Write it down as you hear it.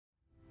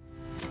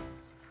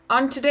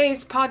On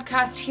today's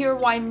podcast, hear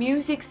why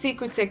Music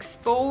Secrets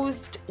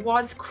Exposed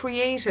was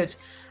created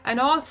and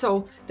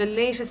also the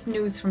latest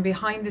news from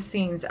behind the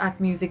scenes at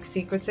Music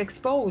Secrets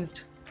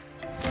Exposed.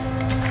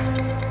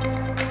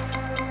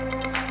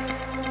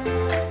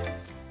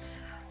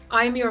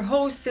 I'm your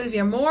host,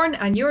 Sylvia Morn,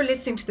 and you're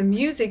listening to the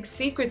Music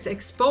Secrets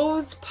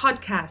Exposed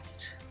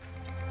podcast.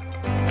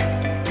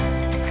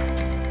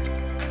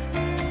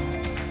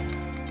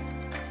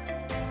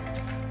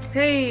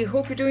 Hey,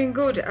 hope you're doing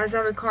good. As I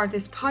record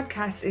this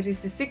podcast, it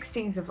is the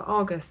 16th of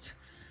August.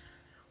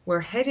 We're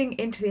heading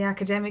into the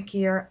academic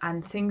year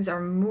and things are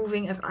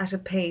moving at a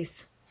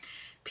pace.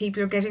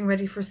 People are getting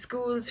ready for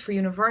schools, for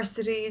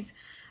universities,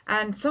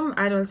 and some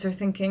adults are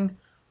thinking,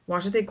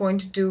 what are they going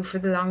to do for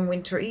the long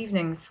winter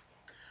evenings?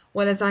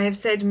 Well, as I have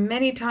said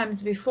many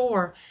times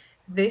before,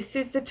 this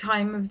is the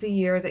time of the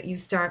year that you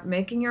start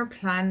making your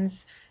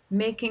plans,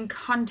 making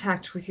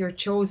contact with your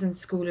chosen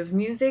school of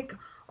music,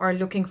 or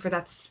looking for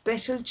that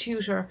special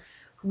tutor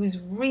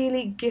who's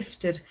really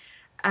gifted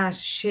at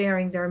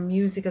sharing their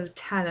musical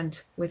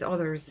talent with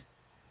others.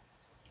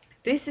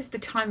 This is the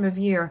time of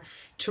year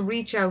to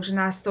reach out and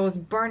ask those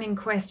burning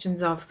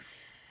questions of,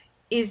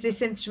 is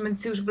this instrument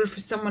suitable for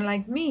someone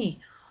like me?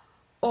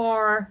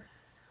 Or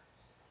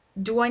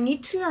do I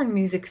need to learn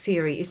music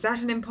theory? Is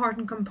that an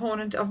important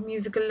component of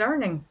musical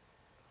learning?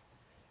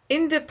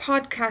 In the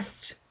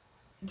podcast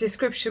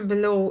description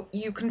below,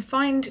 you can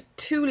find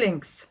two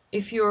links.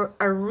 If you're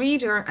a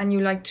reader and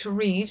you like to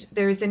read,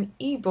 there's an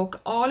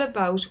ebook all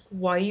about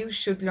why you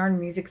should learn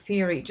music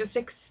theory, just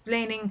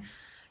explaining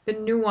the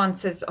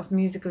nuances of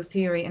musical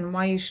theory and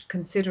why you should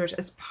consider it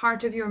as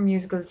part of your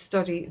musical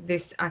study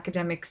this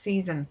academic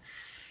season.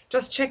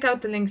 Just check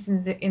out the links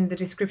in the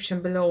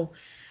description below.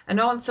 And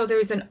also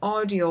there's an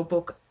audio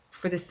book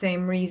for the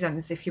same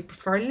reasons. If you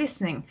prefer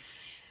listening,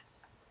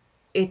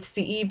 it's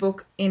the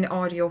ebook in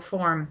audio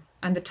form.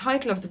 And the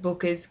title of the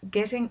book is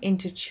Getting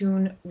into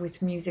Tune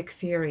with Music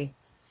Theory.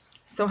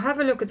 So have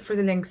a look for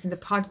the links in the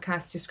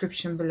podcast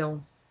description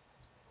below.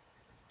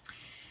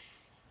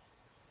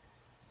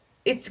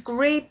 It's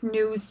great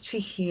news to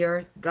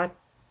hear that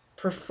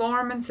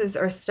performances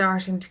are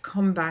starting to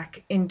come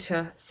back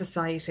into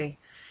society.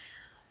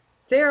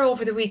 There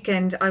over the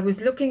weekend, I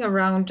was looking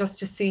around just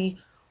to see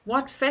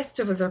what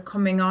festivals are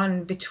coming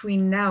on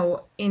between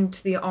now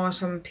into the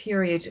autumn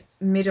period,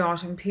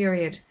 mid-autumn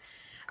period.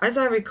 As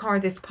I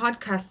record this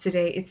podcast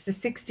today, it's the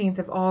 16th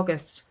of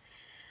August.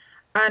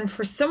 And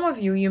for some of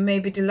you, you may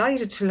be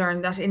delighted to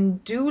learn that in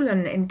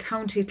Doolin in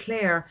County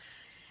Clare,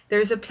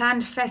 there's a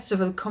planned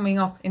festival coming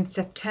up in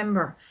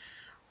September.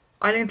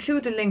 I'll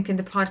include the link in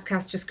the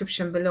podcast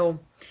description below.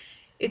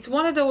 It's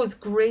one of those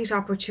great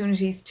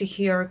opportunities to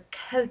hear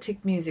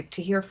Celtic music,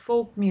 to hear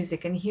folk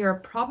music, and hear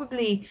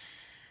probably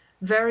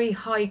very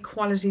high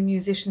quality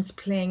musicians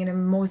playing in a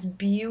most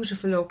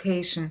beautiful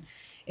location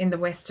in the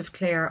west of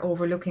Clare,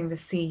 overlooking the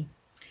sea.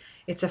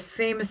 It's a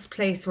famous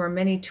place where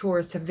many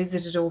tourists have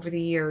visited over the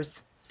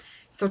years.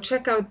 So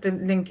check out the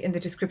link in the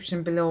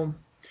description below.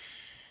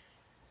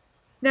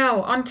 Now,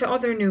 on to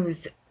other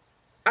news.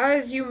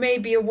 As you may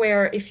be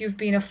aware, if you've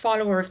been a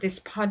follower of this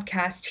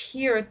podcast,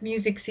 here at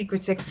Music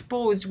Secrets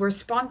Exposed, we're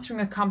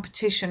sponsoring a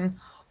competition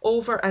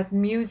over at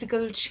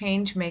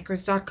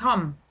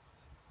musicalchangemakers.com.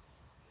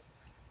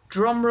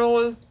 Drum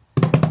roll.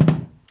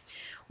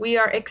 We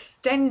are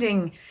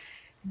extending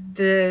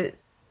the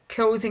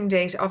closing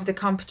date of the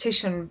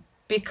competition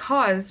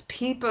because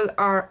people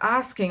are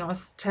asking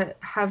us to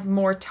have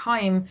more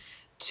time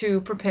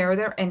to prepare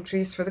their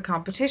entries for the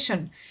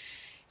competition.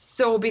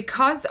 So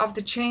because of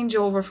the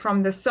changeover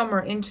from the summer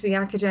into the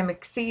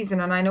academic season,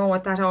 and I know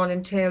what that all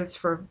entails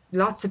for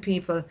lots of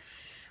people,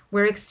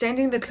 we're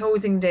extending the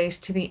closing date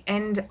to the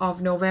end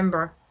of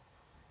November.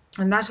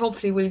 And that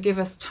hopefully will give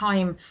us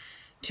time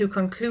to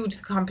conclude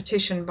the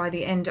competition by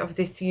the end of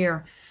this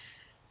year.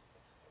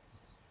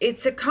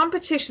 It's a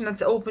competition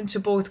that's open to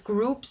both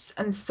groups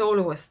and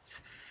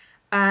soloists.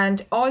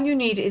 And all you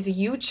need is a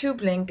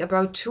YouTube link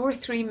about 2 or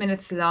 3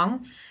 minutes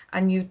long.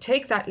 And you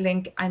take that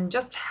link and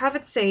just have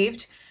it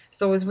saved.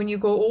 So as when you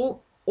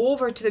go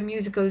over to the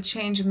Musical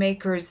Change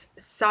Makers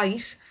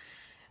site,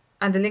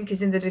 and the link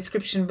is in the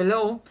description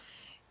below,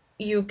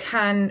 you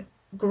can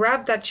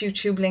grab that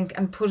YouTube link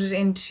and put it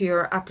into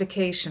your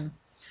application.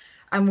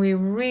 And we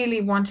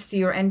really want to see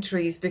your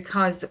entries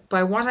because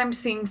by what I'm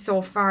seeing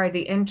so far,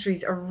 the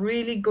entries are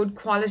really good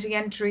quality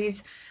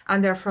entries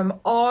and they're from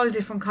all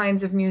different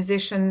kinds of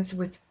musicians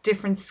with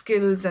different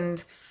skills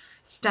and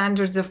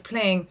standards of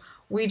playing.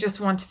 We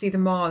just want to see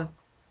them all.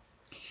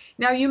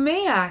 Now you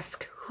may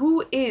ask,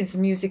 who is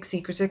Music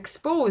Secrets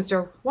Exposed,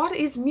 or what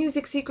is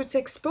Music Secrets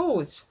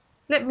Exposed?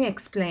 Let me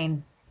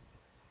explain.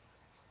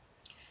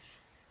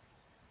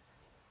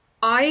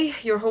 I,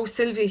 your host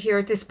Sylvia here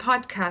at this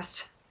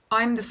podcast,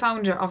 I'm the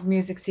founder of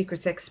Music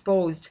Secrets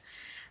Exposed,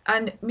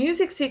 and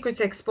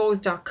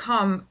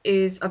musicsecretsexposed.com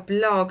is a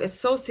blog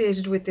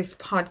associated with this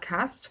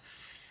podcast.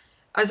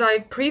 As I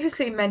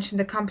previously mentioned,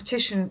 the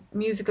competition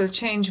Musical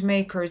Change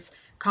Makers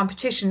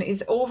competition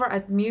is over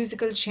at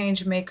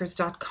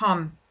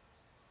musicalchangemakers.com.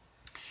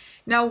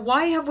 Now,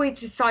 why have we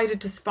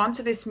decided to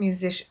sponsor this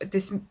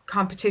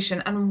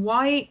competition, and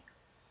why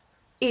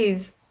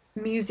is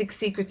Music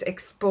Secrets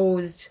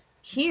Exposed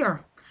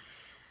here?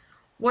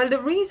 Well,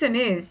 the reason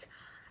is,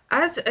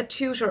 as a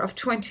tutor of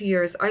 20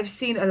 years, I've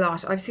seen a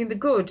lot. I've seen the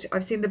good,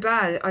 I've seen the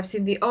bad, I've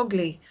seen the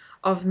ugly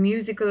of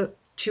musical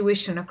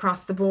tuition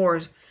across the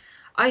board.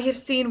 I have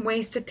seen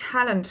wasted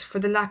talent for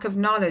the lack of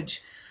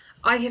knowledge.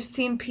 I have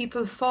seen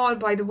people fall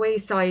by the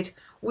wayside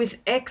with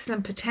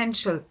excellent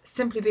potential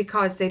simply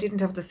because they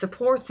didn't have the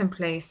supports in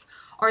place,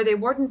 or they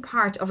weren't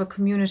part of a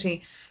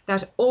community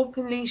that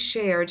openly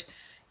shared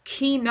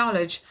key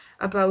knowledge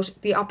about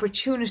the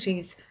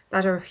opportunities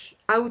that are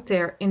out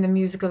there in the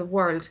musical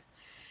world.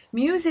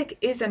 Music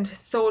isn't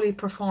solely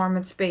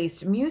performance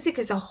based. Music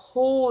is a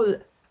whole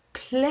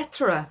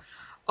plethora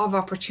of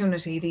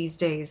opportunity these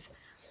days.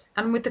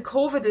 And with the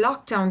COVID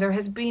lockdown, there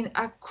has been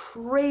a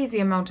crazy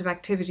amount of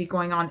activity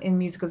going on in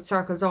musical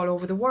circles all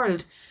over the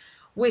world,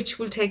 which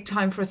will take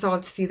time for us all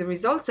to see the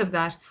results of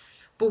that.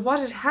 But what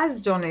it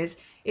has done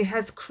is it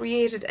has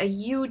created a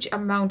huge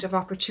amount of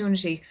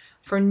opportunity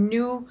for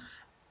new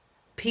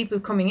people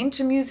coming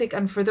into music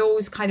and for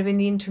those kind of in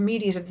the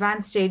intermediate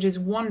advanced stages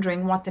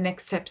wondering what the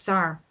next steps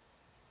are.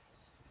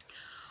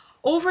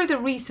 Over the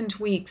recent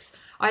weeks,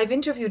 I've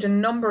interviewed a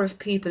number of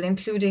people,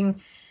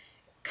 including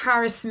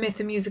Cara Smith,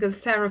 a musical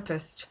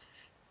therapist,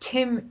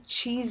 Tim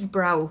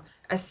Cheesebrow,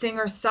 a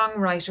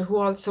singer-songwriter who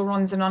also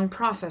runs a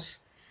non-profit,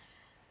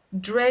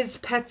 Dres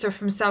Petzer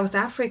from South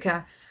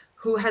Africa,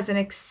 who has an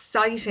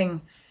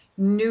exciting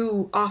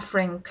new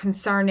offering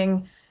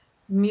concerning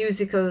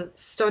musical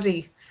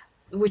study,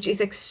 which is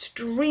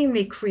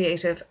extremely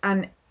creative.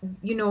 And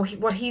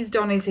what he's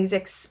done is he's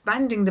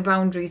expanding the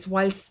boundaries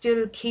while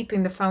still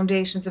keeping the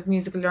foundations of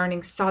musical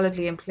learning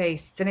solidly in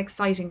place. It's an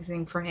exciting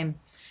thing for him,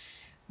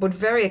 but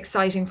very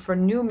exciting for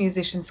new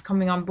musicians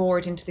coming on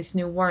board into this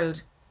new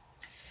world.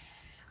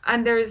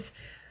 And there's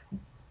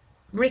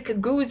Rick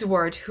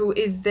Gooseward, who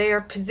is there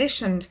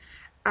positioned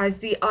as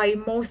the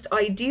most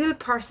ideal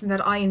person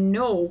that I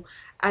know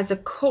as a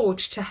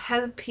coach to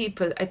help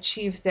people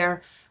achieve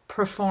their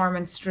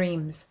performance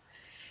dreams.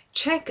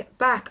 Check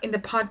back in the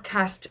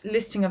podcast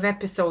listing of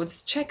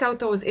episodes. Check out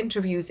those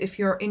interviews if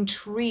you're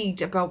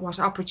intrigued about what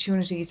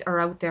opportunities are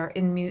out there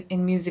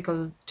in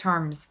musical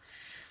terms.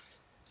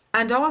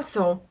 And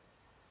also,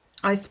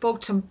 I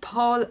spoke to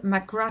Paul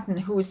McGrattan,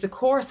 who is the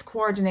course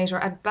coordinator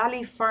at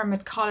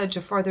Ballyfermot College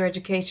of Further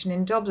Education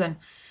in Dublin.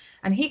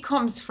 And he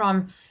comes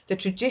from the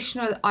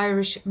traditional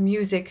Irish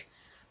music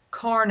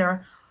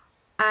corner.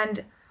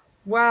 And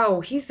wow,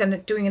 he's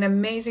doing an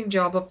amazing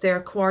job up there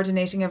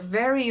coordinating a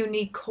very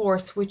unique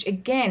course, which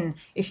again,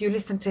 if you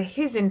listen to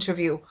his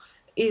interview,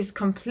 is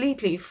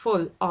completely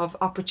full of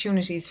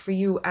opportunities for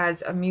you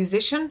as a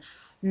musician,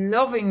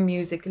 loving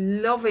music,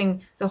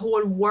 loving the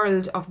whole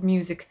world of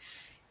music.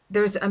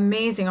 There's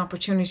amazing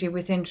opportunity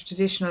within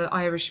traditional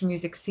Irish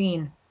music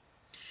scene.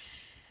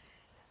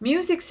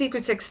 Music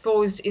Secrets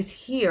Exposed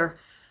is here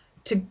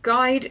to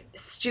guide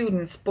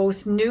students,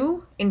 both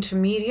new,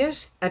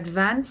 intermediate,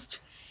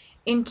 advanced,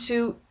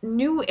 into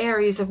new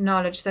areas of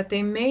knowledge that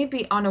they may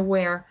be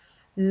unaware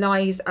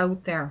lies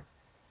out there.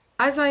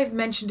 As I've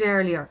mentioned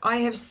earlier, I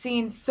have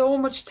seen so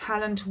much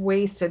talent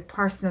wasted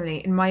personally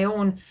in my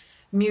own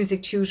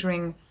music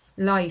tutoring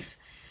life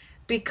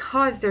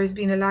because there's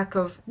been a lack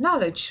of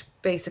knowledge,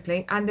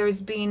 basically, and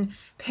there's been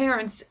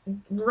parents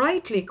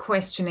rightly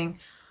questioning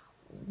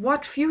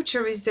what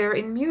future is there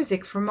in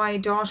music for my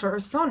daughter or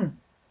son.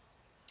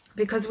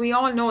 Because we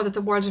all know that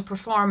the world of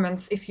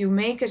performance, if you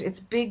make it,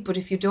 it's big, but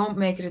if you don't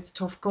make it, it's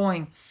tough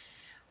going.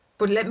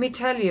 But let me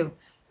tell you,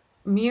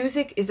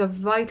 music is a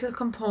vital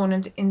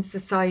component in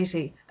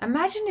society.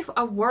 Imagine if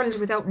a world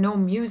without no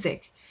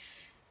music.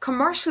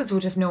 Commercials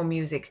would have no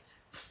music.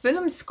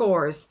 Film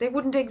scores, they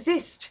wouldn't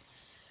exist.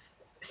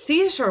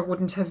 Theatre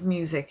wouldn't have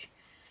music.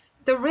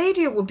 The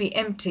radio would be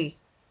empty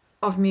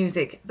of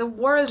music. The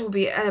world would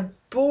be a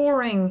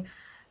boring,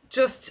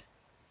 just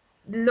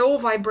low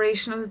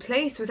vibrational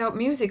place without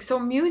music. So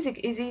music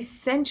is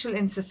essential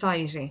in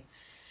society.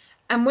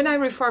 And when I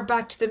refer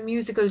back to the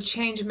Musical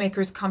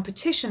Changemakers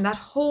competition, that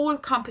whole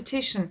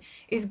competition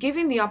is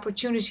giving the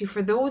opportunity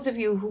for those of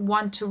you who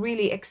want to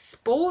really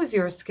expose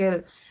your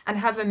skill and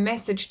have a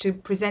message to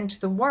present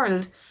to the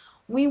world.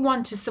 We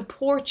want to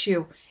support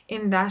you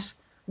in that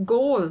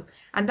goal.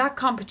 And that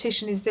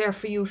competition is there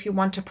for you if you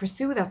want to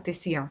pursue that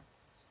this year.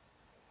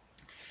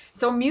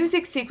 So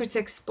Music Secrets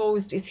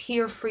Exposed is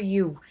here for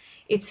you.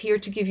 It's here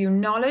to give you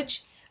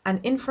knowledge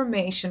and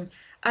information,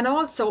 and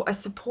also a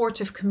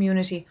supportive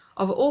community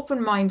of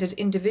open-minded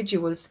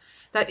individuals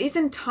that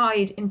isn't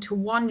tied into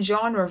one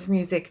genre of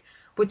music,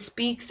 but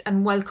speaks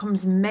and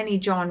welcomes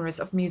many genres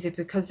of music,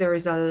 because there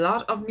is a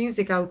lot of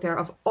music out there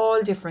of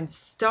all different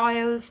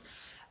styles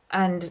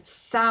and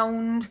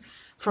sound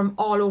from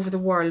all over the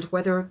world,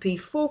 whether it be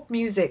folk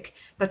music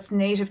that's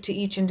native to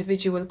each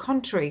individual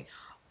country,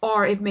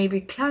 or it may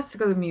be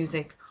classical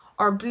music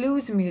or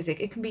blues music.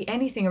 It can be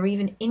anything, or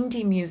even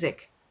indie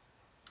music.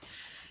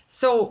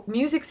 So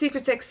Music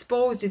Secrets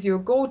Exposed is your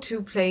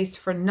go-to place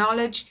for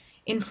knowledge,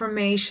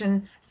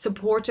 information,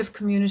 supportive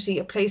community,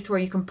 a place where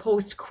you can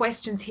post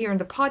questions here in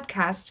the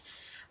podcast,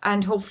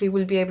 and hopefully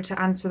we'll be able to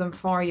answer them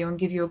for you and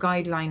give you a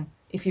guideline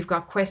if you've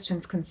got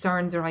questions,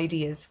 concerns, or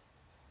ideas,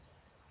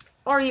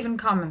 or even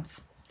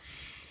comments.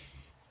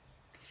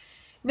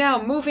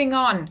 Now, moving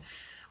on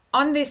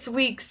this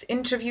week's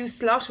interview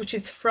slot, which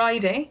is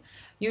Friday,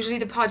 usually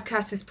the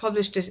podcast is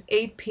published at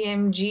 8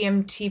 p.m.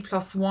 GMT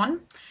 +1.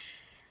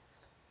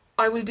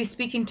 I will be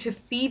speaking to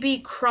Phoebe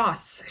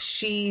Cross.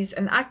 She's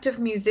an active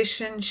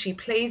musician. She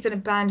plays in a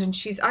band and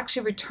she's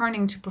actually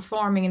returning to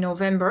performing in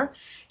November.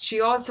 She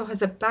also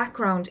has a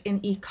background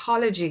in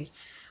ecology,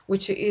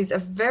 which is a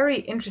very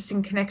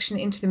interesting connection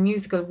into the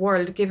musical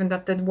world, given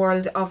that the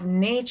world of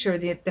nature,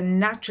 the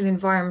natural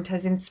environment,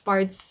 has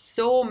inspired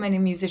so many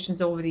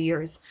musicians over the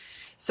years.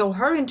 So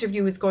her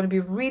interview is going to be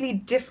really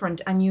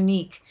different and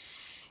unique.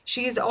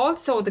 She is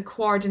also the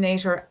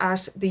coordinator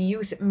at the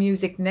Youth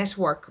Music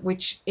Network,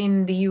 which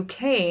in the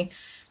UK,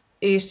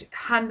 it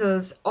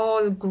handles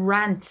all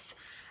grants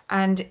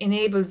and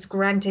enables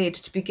grant aid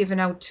to be given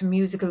out to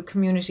musical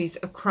communities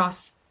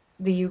across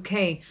the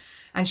UK.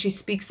 And she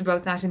speaks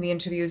about that in the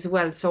interview as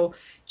well. So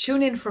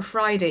tune in for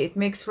Friday. It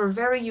makes for a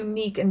very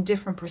unique and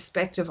different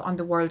perspective on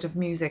the world of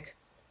music.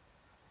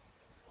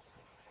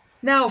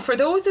 Now, for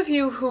those of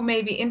you who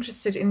may be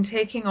interested in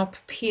taking up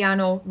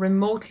piano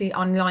remotely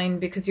online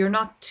because you're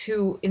not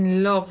too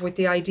in love with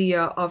the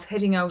idea of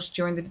heading out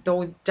during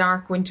those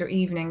dark winter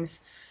evenings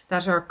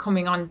that are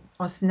coming on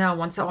us now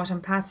once autumn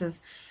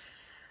passes,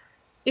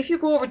 if you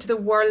go over to the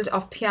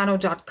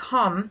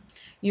worldofpiano.com,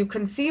 you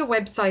can see a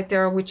website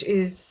there, which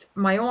is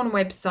my own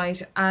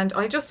website, and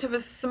I just have a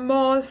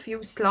small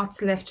few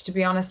slots left, to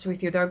be honest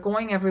with you. They're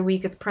going every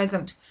week at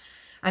present.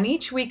 And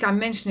each week I'm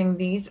mentioning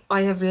these,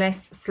 I have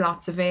less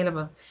slots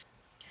available.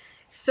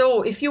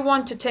 So if you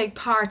want to take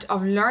part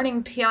of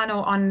learning piano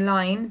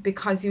online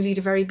because you lead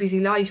a very busy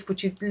life,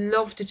 but you'd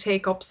love to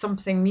take up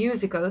something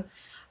musical,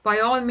 by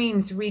all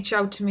means, reach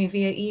out to me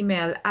via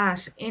email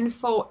at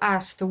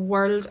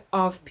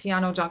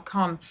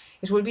info@theworldofpiano.com.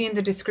 It will be in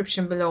the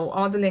description below.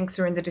 All the links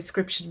are in the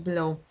description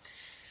below.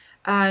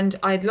 And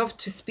I'd love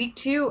to speak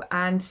to you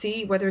and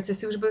see whether it's a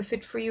suitable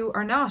fit for you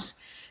or not.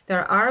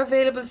 There are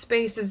available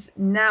spaces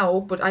now,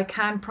 but I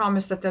can't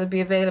promise that they'll be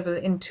available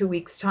in 2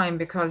 weeks' time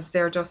because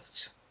they're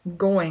just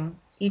going.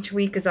 Each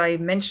week as I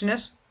mention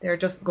it, they're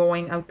just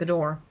going out the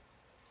door.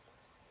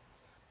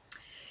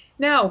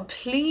 Now,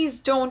 please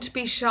don't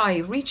be shy.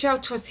 Reach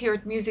out to us here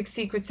at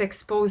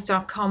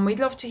MusicSecretsExposed.com. We'd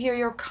love to hear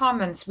your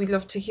comments. We'd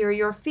love to hear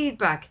your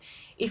feedback.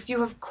 If you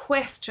have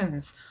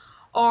questions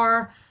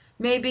or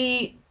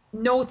maybe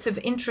notes of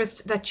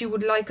interest that you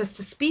would like us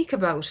to speak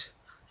about,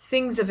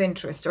 things of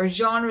interest or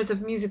genres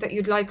of music that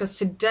you'd like us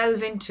to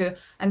delve into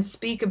and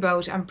speak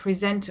about and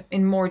present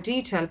in more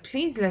detail,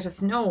 please let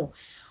us know.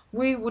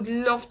 We would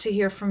love to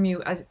hear from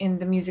you as in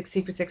the Music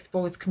Secrets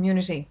Exposed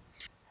community.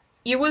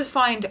 You will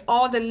find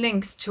all the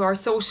links to our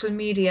social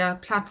media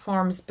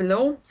platforms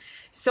below.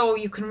 So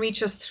you can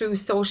reach us through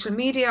social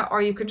media,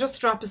 or you can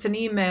just drop us an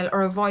email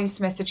or a voice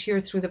message here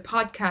through the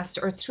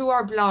podcast or through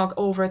our blog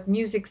over at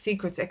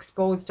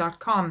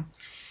MusicSecretsExposed.com.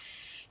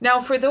 Now,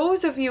 for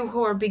those of you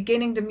who are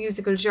beginning the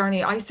musical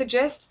journey, I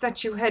suggest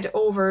that you head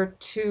over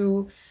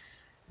to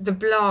the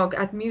blog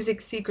at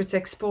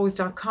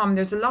MusicSecretsExposed.com.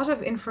 There's a lot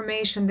of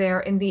information there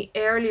in the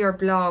earlier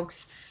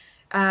blogs.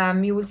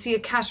 You will see a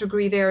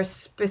category there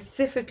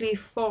specifically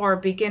for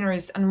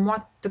beginners and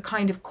what the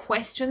kind of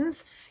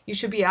questions you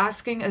should be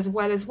asking, as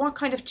well as what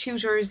kind of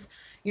tutors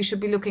you should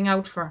be looking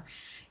out for.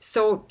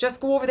 So just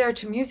go over there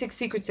to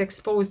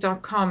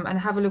MusicSecretsExposed.com and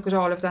have a look at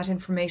all of that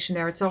information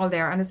there. It's all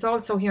there. And it's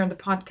also here on the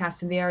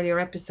podcast in the earlier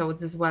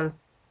episodes as well.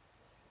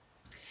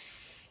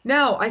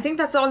 Now, I think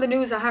that's all the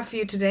news I have for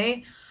you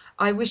today.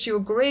 I wish you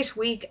a great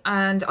week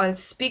and I'll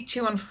speak to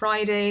you on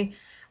Friday.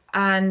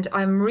 And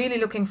I'm really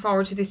looking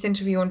forward to this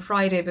interview on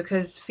Friday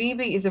because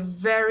Phoebe is a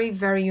very,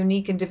 very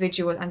unique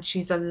individual and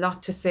she's a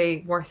lot to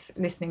say worth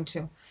listening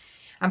to.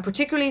 And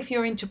particularly if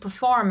you're into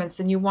performance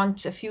and you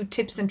want a few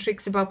tips and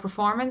tricks about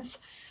performance,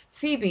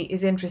 Phoebe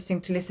is interesting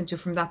to listen to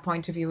from that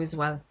point of view as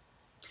well.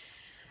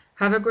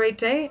 Have a great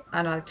day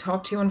and I'll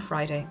talk to you on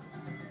Friday.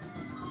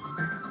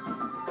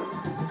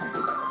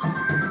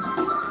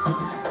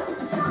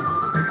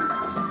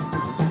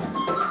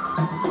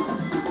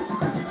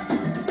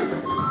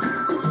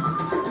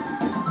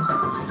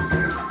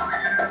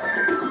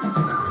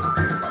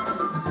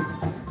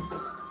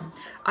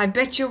 I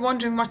bet you're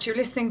wondering what you're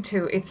listening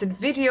to. It's a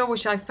video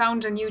which I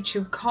found on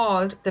YouTube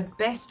called The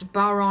Best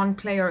Baron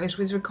Player. It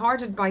was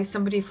recorded by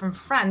somebody from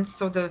France,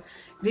 so the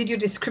video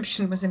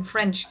description was in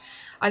French.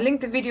 I'll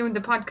link the video in the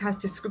podcast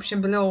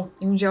description below.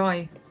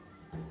 Enjoy.